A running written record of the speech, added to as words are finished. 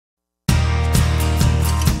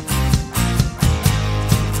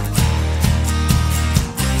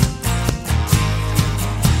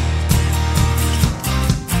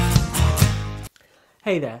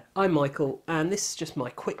Hey there, I'm Michael, and this is just my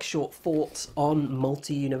quick short thoughts on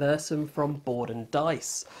Multiuniversum from Board and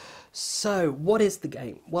Dice. So, what is the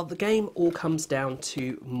game? Well, the game all comes down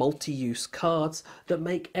to multi-use cards that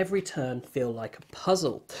make every turn feel like a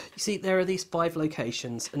puzzle. You see, there are these 5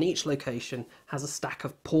 locations, and each location has a stack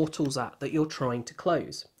of portals that you're trying to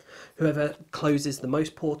close. Whoever closes the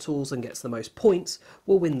most portals and gets the most points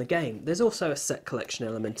will win the game. There's also a set collection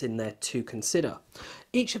element in there to consider.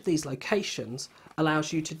 Each of these locations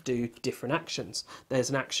allows you to do different actions. There's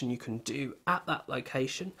an action you can do at that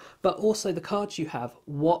location, but also the cards you have,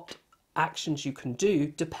 what actions you can do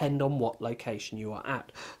depend on what location you are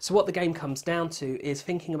at. So what the game comes down to is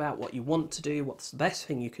thinking about what you want to do, what's the best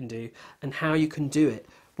thing you can do, and how you can do it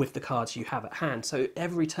with the cards you have at hand. So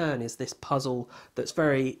every turn is this puzzle that's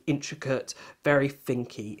very intricate, very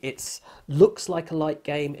thinky. It looks like a light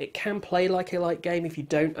game. It can play like a light game if you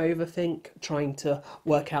don't overthink trying to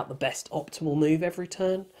work out the best optimal move every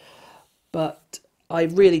turn. But I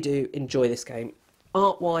really do enjoy this game.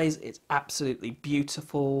 Art-wise, it's absolutely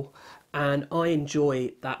beautiful, and I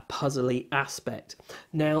enjoy that puzzly aspect.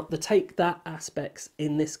 Now, the take that aspects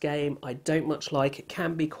in this game I don't much like. It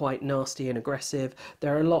can be quite nasty and aggressive.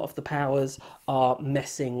 There are a lot of the powers are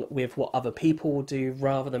messing with what other people will do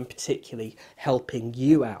rather than particularly helping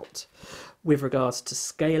you out. With regards to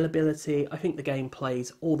scalability, I think the game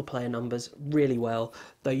plays all the player numbers really well,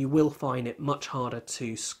 though you will find it much harder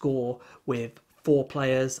to score with 4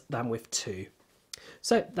 players than with 2.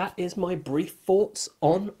 So that is my brief thoughts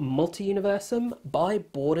on Multiuniversum by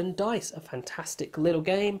Board and Dice, a fantastic little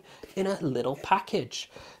game in a little package.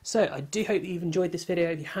 So I do hope that you've enjoyed this video.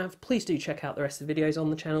 If you have, please do check out the rest of the videos on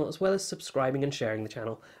the channel, as well as subscribing and sharing the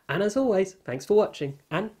channel. And as always, thanks for watching,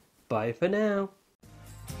 and bye for now.